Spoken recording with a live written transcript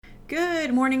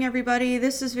Good morning, everybody.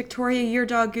 This is Victoria, your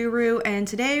dog guru, and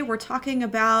today we're talking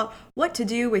about what to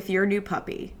do with your new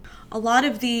puppy. A lot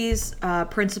of these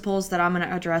principles that I'm going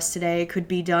to address today could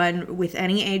be done with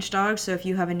any age dog. So if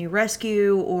you have a new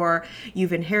rescue or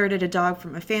you've inherited a dog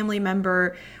from a family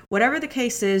member, whatever the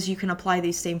case is, you can apply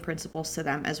these same principles to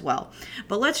them as well.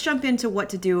 But let's jump into what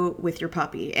to do with your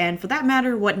puppy, and for that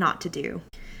matter, what not to do.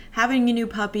 Having a new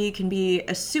puppy can be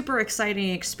a super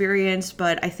exciting experience,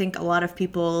 but I think a lot of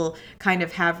people kind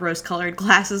of have rose-colored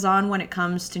glasses on when it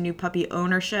comes to new puppy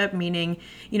ownership, meaning,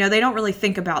 they don't really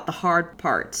think about the hard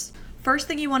parts. First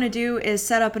thing you want to do is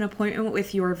set up an appointment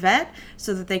with your vet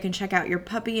so that they can check out your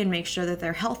puppy and make sure that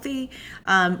they're healthy.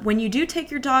 When you do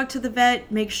take your dog to the vet,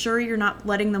 make sure you're not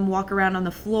letting them walk around on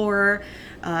the floor.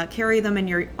 Carry them in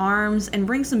your arms and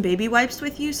bring some baby wipes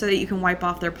with you so that you can wipe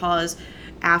off their paws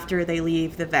after they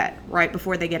leave the vet, right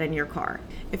before they get in your car.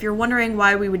 If you're wondering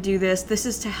why we would do this, this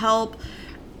is to help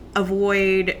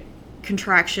avoid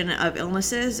contraction of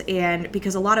illnesses, and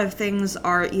because a lot of things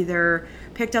are either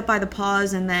picked up by the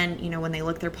paws and then when they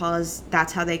lick their paws,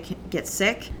 that's how they can get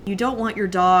sick. You don't want your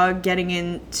dog getting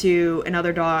into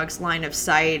another dog's line of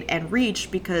sight and reach,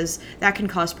 because that can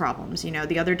cause problems.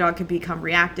 The other dog could become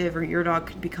reactive or your dog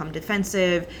could become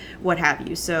defensive, what have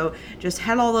you. So just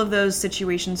head all of those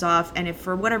situations off, and if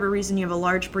for whatever reason you have a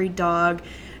large breed dog,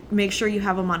 make sure you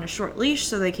have them on a short leash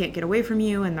so they can't get away from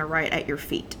you and they're right at your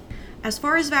feet. As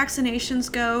far as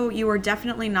vaccinations go, you are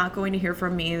definitely not going to hear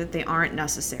from me that they aren't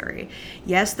necessary.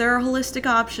 Yes, there are holistic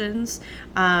options,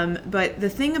 but the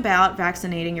thing about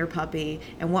vaccinating your puppy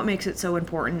and what makes it so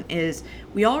important is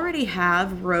we already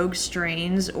have rogue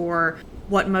strains, or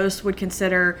what most would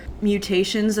consider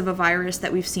mutations of a virus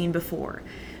that we've seen before.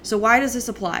 So why does this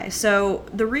apply? So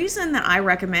the reason that I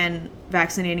recommend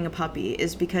vaccinating a puppy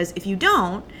is because if you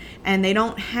don't, and they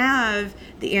don't have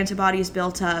the antibodies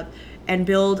built up and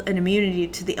build an immunity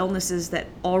to the illnesses that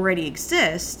already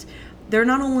exist, they're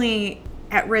not only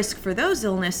at risk for those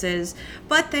illnesses,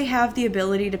 but they have the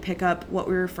ability to pick up what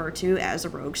we refer to as a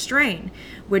rogue strain,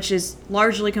 which is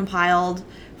largely compiled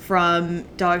from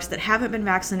dogs that haven't been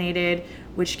vaccinated,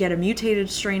 which get a mutated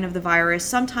strain of the virus.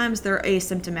 Sometimes they're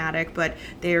asymptomatic, but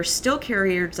they are still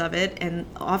carriers of it, and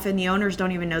often the owners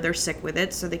don't even know they're sick with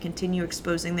it, so they continue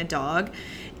exposing the dog.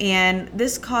 And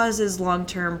this causes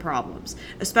long-term problems,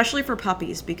 especially for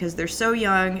puppies, because they're so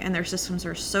young and their systems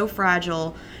are so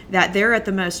fragile that they're at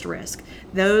the most risk.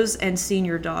 Those and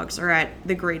senior dogs are at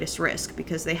the greatest risk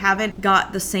because they haven't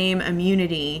got the same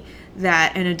immunity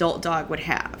that an adult dog would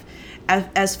have.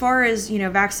 As far as,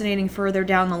 vaccinating further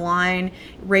down the line,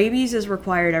 rabies is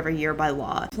required every year by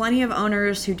law. Plenty of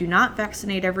owners who do not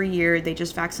vaccinate every year, they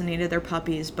just vaccinated their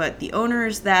puppies, but the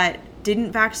owners that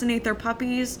didn't vaccinate their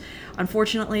puppies,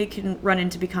 unfortunately, can run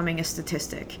into becoming a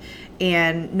statistic.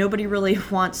 And nobody really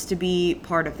wants to be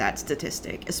part of that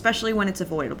statistic, especially when it's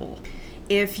avoidable.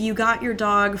 If you got your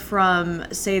dog from,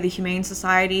 say, the Humane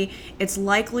Society, it's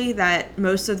likely that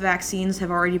most of the vaccines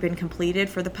have already been completed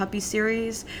for the puppy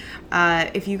series.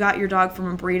 If you got your dog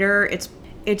from a breeder,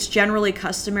 it's generally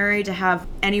customary to have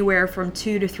anywhere from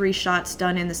 2 to 3 shots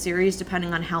done in the series,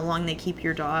 depending on how long they keep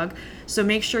your dog. So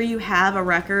make sure you have a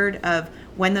record of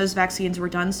when those vaccines were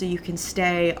done so you can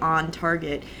stay on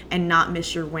target and not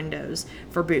miss your windows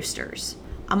for boosters.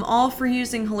 I'm all for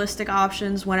using holistic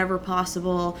options whenever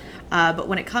possible, but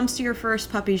when it comes to your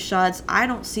first puppy shots, I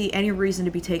don't see any reason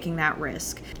to be taking that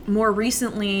risk. More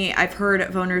recently, I've heard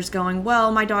of owners going,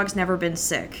 well, my dog's never been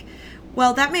sick.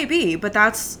 Well, that may be, but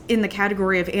that's in the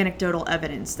category of anecdotal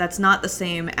evidence. That's not the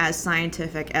same as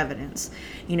scientific evidence.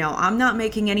 I'm not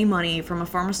making any money from a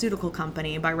pharmaceutical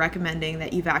company by recommending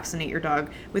that you vaccinate your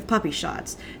dog with puppy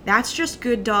shots. That's just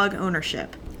good dog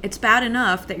ownership. It's bad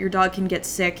enough that your dog can get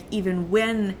sick even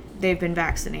when they've been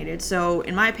vaccinated. So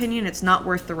in my opinion, it's not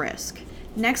worth the risk.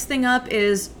 Next thing up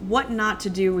is what not to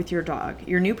do with your dog.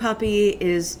 Your new puppy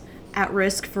is at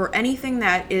risk for anything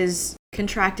that is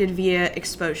contracted via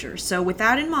exposure. So with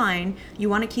that in mind, you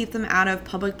want to keep them out of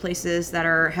public places that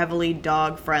are heavily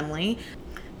dog friendly.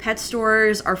 Pet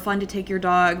stores are fun to take your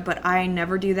dog, but I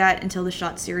never do that until the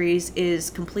shot series is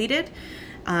completed.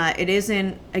 It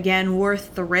isn't, again,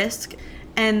 worth the risk.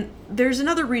 And there's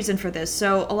another reason for this.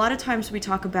 So a lot of times we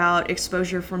talk about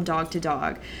exposure from dog to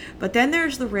dog, but then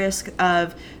there's the risk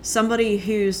of somebody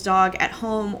whose dog at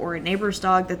home or a neighbor's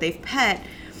dog that they've pet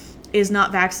is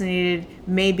not vaccinated,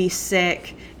 may be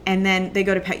sick, and then they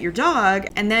go to pet your dog,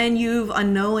 and then you've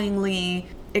unknowingly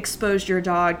exposed your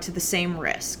dog to the same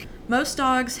risk. Most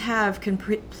dogs have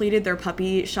completed their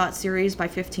puppy shot series by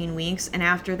 15 weeks, and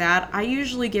after that, I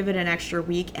usually give it an extra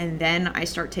week and then I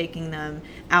start taking them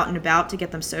out and about to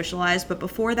get them socialized. But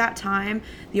before that time,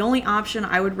 the only option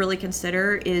I would really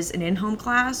consider is an in-home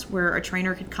class where a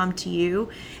trainer could come to you.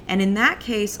 And in that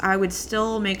case, I would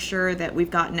still make sure that we've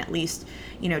gotten at least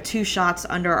 2 shots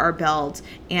under our belt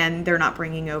and they're not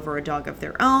bringing over a dog of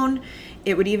their own.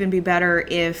 It would even be better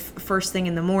if first thing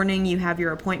in the morning you have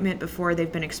your appointment before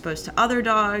they've been exposed to other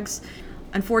dogs.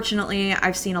 Unfortunately,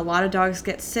 I've seen a lot of dogs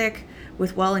get sick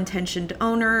with well-intentioned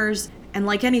owners. And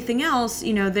like anything else,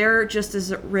 they're just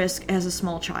as at risk as a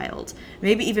small child.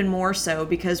 Maybe even more so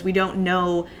because we don't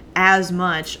know as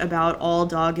much about all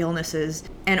dog illnesses.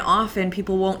 And often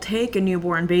people won't take a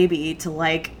newborn baby to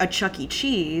like a Chuck E.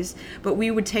 Cheese, but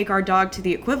we would take our dog to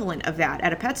the equivalent of that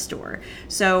at a pet store.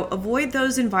 So avoid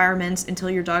those environments until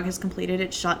your dog has completed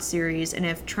its shot series. And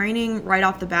if training right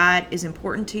off the bat is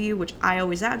important to you, which I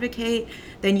always advocate,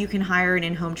 then you can hire an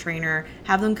in-home trainer,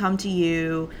 have them come to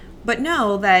you. But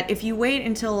know that if you wait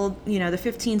until, the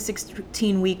 15,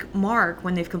 16 week mark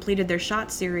when they've completed their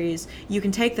shot series, you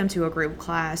can take them to a group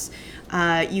class.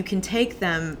 You can take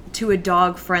them to a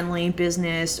dog-friendly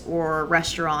business or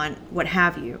restaurant, what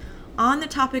have you. On the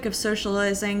topic of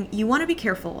socializing, you want to be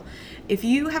careful. If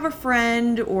you have a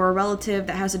friend or a relative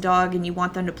that has a dog and you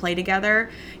want them to play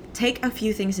together, take a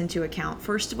few things into account.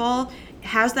 First of all,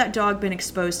 has that dog been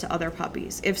exposed to other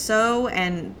puppies? If so,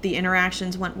 and the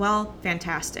interactions went well,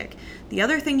 fantastic. The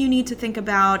other thing you need to think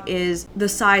about is the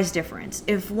size difference.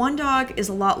 If one dog is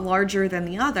a lot larger than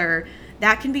the other,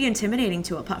 that can be intimidating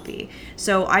to a puppy.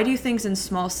 So I do things in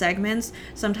small segments.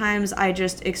 Sometimes I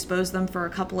just expose them for a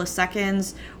couple of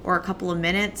seconds or a couple of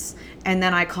minutes, and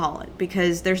then I call it,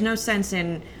 because there's no sense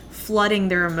in flooding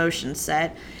their emotion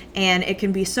set, and it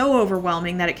can be so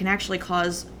overwhelming that it can actually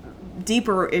cause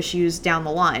deeper issues down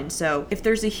the line. So if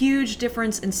there's a huge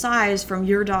difference in size from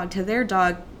your dog to their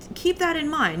dog, keep that in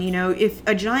mind. If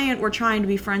a giant were trying to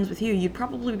be friends with you, you'd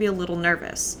probably be a little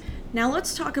nervous. Now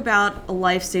let's talk about a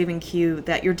life-saving cue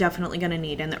that you're definitely going to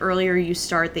need. And the earlier you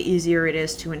start, the easier it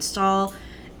is to install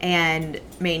and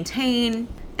maintain.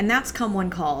 And that's Come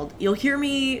When Called. You'll hear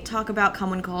me talk about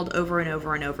Come When Called over and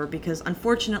over and over because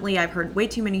unfortunately I've heard way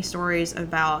too many stories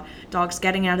about dogs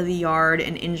getting out of the yard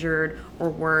and injured or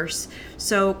worse.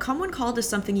 So Come When Called is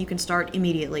something you can start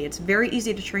immediately. It's very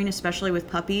easy to train, especially with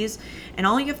puppies. And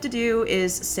all you have to do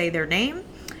is say their name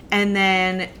and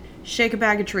then shake a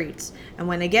bag of treats. And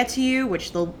when they get to you,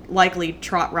 which they'll likely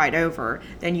trot right over,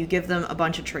 then you give them a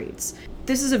bunch of treats.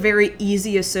 This is a very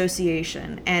easy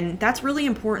association, and that's really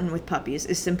important with puppies,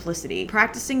 is simplicity.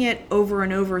 Practicing it over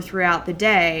and over throughout the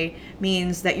day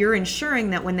means that you're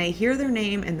ensuring that when they hear their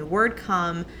name and the word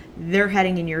come, they're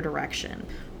heading in your direction.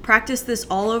 Practice this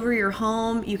all over your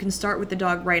home. You can start with the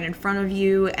dog right in front of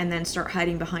you and then start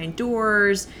hiding behind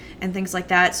doors and things like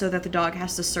that so that the dog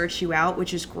has to search you out,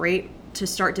 which is great to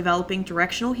start developing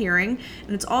directional hearing.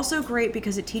 And it's also great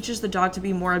because it teaches the dog to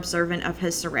be more observant of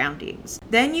his surroundings.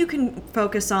 Then you can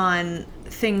focus on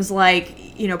things like,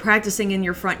 practicing in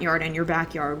your front yard and your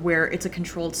backyard where it's a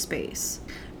controlled space.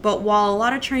 But while a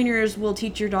lot of trainers will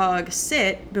teach your dog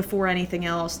sit before anything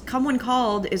else, Come When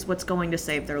Called is what's going to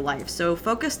save their life. So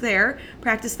focus there,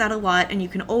 practice that a lot, and you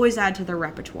can always add to their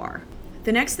repertoire.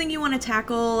 The next thing you want to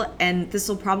tackle, and this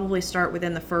will probably start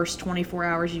within the first 24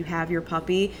 hours you have your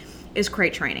puppy, is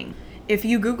crate training. If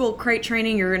you Google crate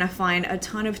training, you're going to find a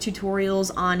ton of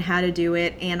tutorials on how to do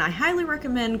it, and I highly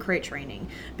recommend crate training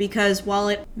because while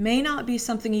it may not be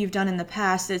something you've done in the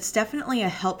past, it's definitely a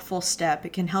helpful step.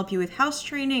 It can help you with house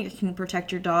training. It can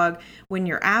protect your dog when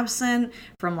you're absent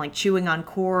from like chewing on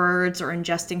cords or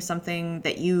ingesting something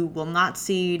that you will not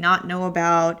see, not know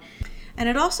about. And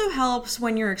it also helps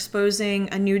when you're exposing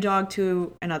a new dog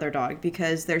to another dog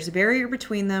because there's a barrier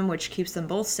between them which keeps them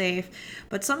both safe.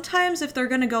 But sometimes if they're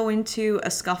going to go into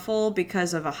a scuffle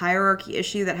because of a hierarchy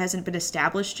issue that hasn't been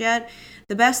established yet,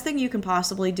 the best thing you can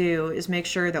possibly do is make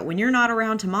sure that when you're not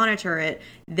around to monitor it,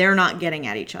 they're not getting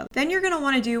at each other. Then you're going to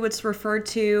want to do what's referred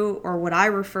to, or what I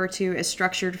refer to as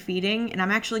structured feeding, and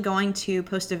I'm actually going to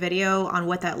post a video on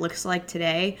what that looks like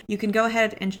today. You can go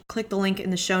ahead and click the link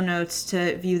in the show notes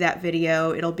to view that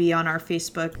video. It'll be on our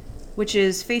Facebook, which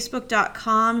is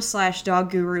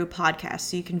facebook.com/doggurupodcast,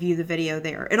 so you can view the video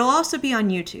there. It'll also be on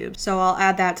YouTube, so I'll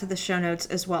add that to the show notes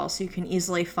as well, so you can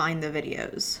easily find the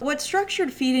videos. What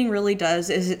structured feeding really does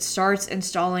is it starts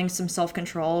installing some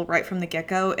self-control right from the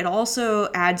get-go. It also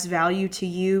adds value to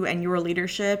you and your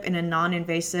leadership in a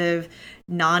non-invasive,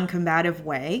 non-combative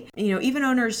way. Even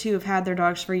owners who have had their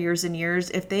dogs for years and years,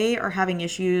 if they are having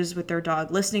issues with their dog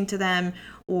listening to them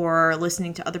or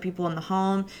listening to other people in the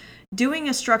home, doing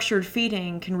a structured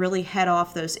feeding can really head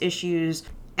off those issues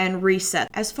and reset.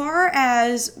 As far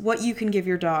as what you can give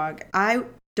your dog, I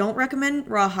don't recommend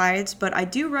rawhides, but I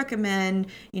do recommend,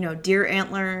 deer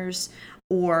antlers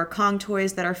or Kong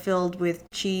toys that are filled with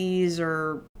cheese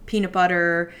or peanut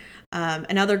butter.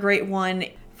 Another great one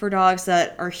for dogs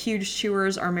that are huge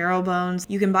chewers are marrow bones.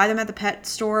 You can buy them at the pet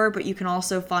store, but you can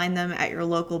also find them at your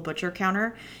local butcher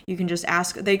counter. You can just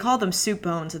ask, they call them soup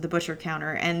bones at the butcher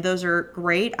counter, and those are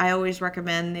great. I always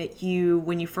recommend that you,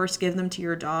 when you first give them to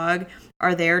your dog,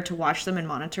 are there to watch them and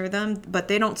monitor them, but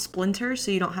they don't splinter, so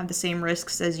you don't have the same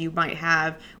risks as you might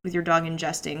have with your dog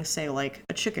ingesting, say, like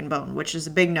a chicken bone, which is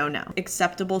a big no-no.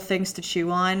 Acceptable things to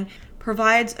chew on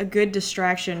provides a good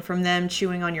distraction from them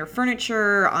chewing on your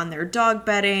furniture, on their dog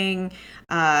bedding,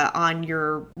 on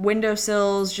your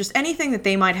windowsills, just anything that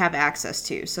they might have access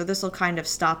to. So this will kind of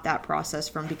stop that process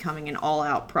from becoming an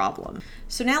all-out problem.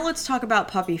 So now let's talk about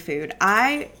puppy food.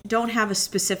 I don't have a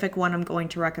specific one I'm going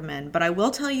to recommend, but I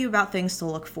will tell you about things to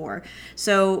look for.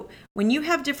 So when you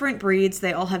have different breeds,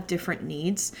 they all have different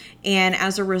needs. And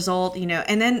as a result,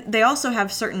 and then they also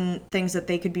have certain things that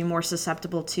they could be more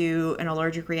susceptible to an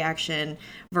allergic reaction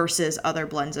versus other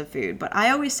blends of food. But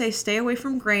I always say stay away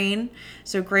from grain.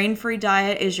 So grain-free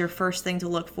diet is your first thing to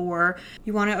look for.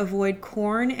 You want to avoid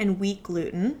corn and wheat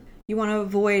gluten. You want to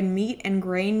avoid meat and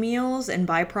grain meals and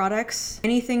byproducts.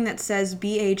 Anything that says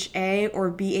BHA or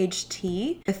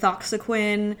BHT,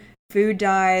 ethoxyquin, food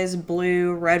dyes,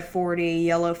 blue, red 40,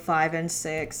 yellow 5 and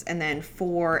 6, and then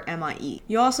 4-MIE.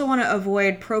 You also want to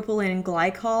avoid propylene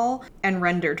glycol and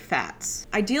rendered fats.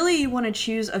 Ideally, you want to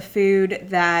choose a food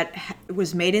that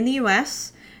was made in the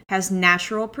US, has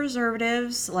natural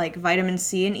preservatives like vitamin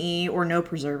C and E or no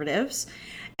preservatives,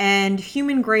 and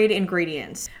human-grade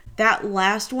ingredients. That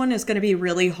last one is going to be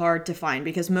really hard to find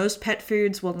because most pet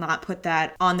foods will not put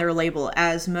that on their label,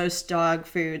 as most dog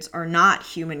foods are not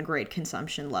human grade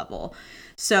consumption level.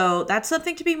 So that's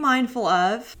something to be mindful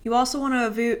of. You also want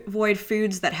to avoid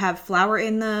foods that have flour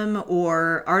in them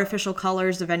or artificial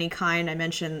colors of any kind. I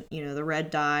mentioned, the red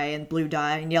dye and blue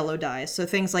dye and yellow dye. So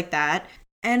things like that.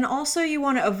 And also you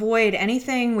want to avoid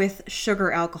anything with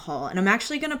sugar alcohol. And I'm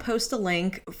actually going to post a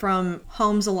link from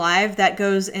Homes Alive that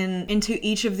goes into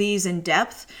each of these in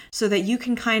depth so that you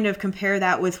can kind of compare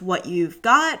that with what you've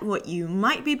got, what you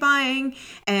might be buying,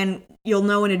 and you'll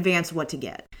know in advance what to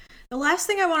get. The last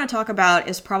thing I want to talk about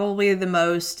is probably the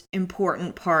most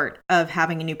important part of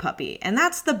having a new puppy, and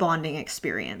that's the bonding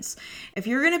experience. If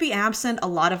you're going to be absent a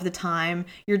lot of the time,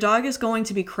 your dog is going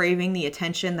to be craving the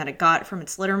attention that it got from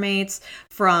its litter mates,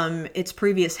 from its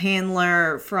previous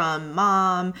handler, from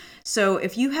mom. So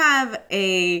if you have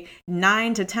a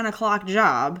 9 to 10 o'clock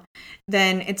job,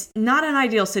 then it's not an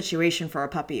ideal situation for a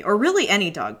puppy, or really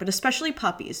any dog, but especially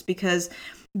puppies, because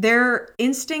their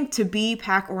instinct to be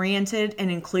pack-oriented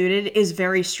and included is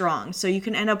very strong. So you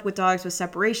can end up with dogs with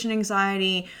separation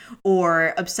anxiety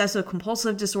or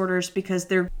obsessive-compulsive disorders because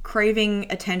they're craving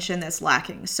attention that's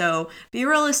lacking. So be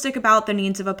realistic about the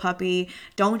needs of a puppy.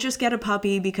 Don't just get a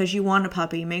puppy because you want a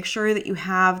puppy. Make sure that you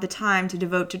have the time to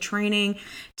devote to training,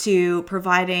 to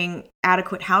providing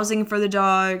adequate housing for the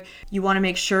dog. You want to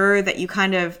make sure that you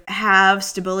kind of have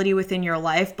stability within your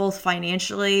life, both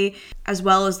financially as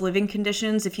well as living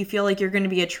conditions. If you feel like you're going to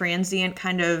be a transient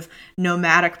kind of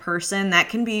nomadic person, that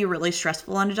can be really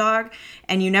stressful on a dog.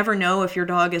 And you never know if your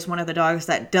dog is one of the dogs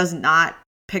that does not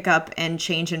pick up and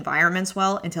change environments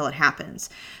well until it happens.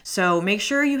 So make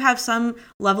sure you have some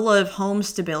level of home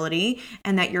stability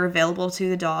and that you're available to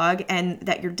the dog, and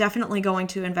that you're definitely going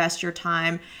to invest your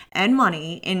time and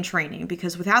money in training,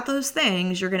 because without those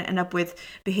things, you're going to end up with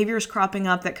behaviors cropping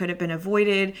up that could have been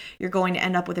avoided. You're going to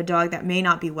end up with a dog that may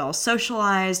not be well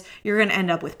socialized. You're going to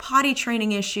end up with potty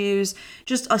training issues,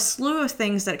 just a slew of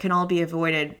things that can all be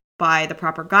avoided by the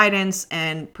proper guidance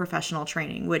and professional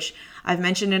training, which I've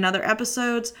mentioned in other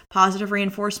episodes. Positive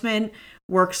reinforcement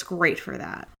works great for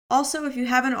that. Also, if you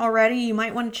haven't already, you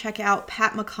might want to check out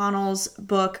Pat McConnell's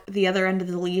book, The Other End of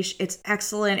the Leash. It's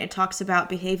excellent. It talks about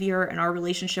behavior and our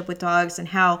relationship with dogs and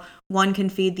how one can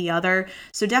feed the other.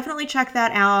 So definitely check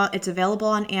that out. It's available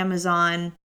on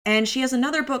Amazon. And she has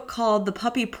another book called The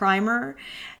Puppy Primer,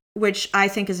 which I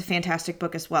think is a fantastic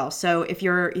book as well. So if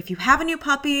you have a new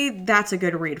puppy, that's a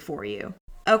good read for you.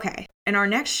 Okay, in our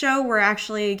next show, we're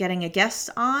actually getting a guest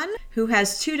on who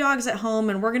has 2 dogs at home,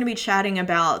 and we're going to be chatting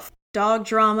about dog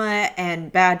drama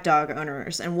and bad dog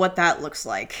owners and what that looks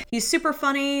like. He's super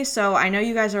funny, so I know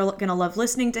you guys are going to love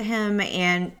listening to him,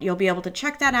 and you'll be able to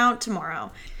check that out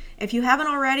tomorrow. If you haven't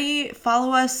already,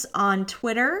 follow us on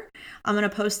Twitter. I'm going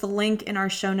to post the link in our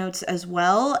show notes as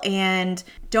well. And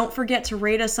don't forget to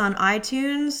rate us on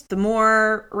iTunes. The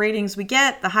more ratings we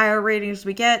get, the higher ratings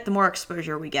we get, the more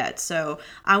exposure we get. So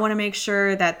I want to make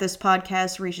sure that this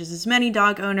podcast reaches as many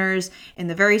dog owners in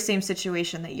the very same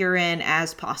situation that you're in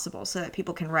as possible, so that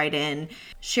people can write in,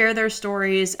 share their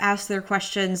stories, ask their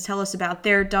questions, tell us about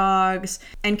their dogs,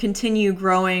 and continue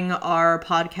growing our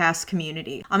podcast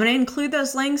community. I'm going to include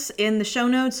those links in the show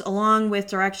notes along with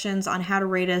directions on how to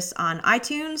rate us on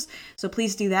iTunes. So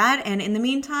please do that. And in the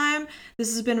meantime,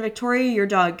 this has been Victoria, your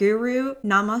dog guru.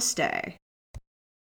 Namaste.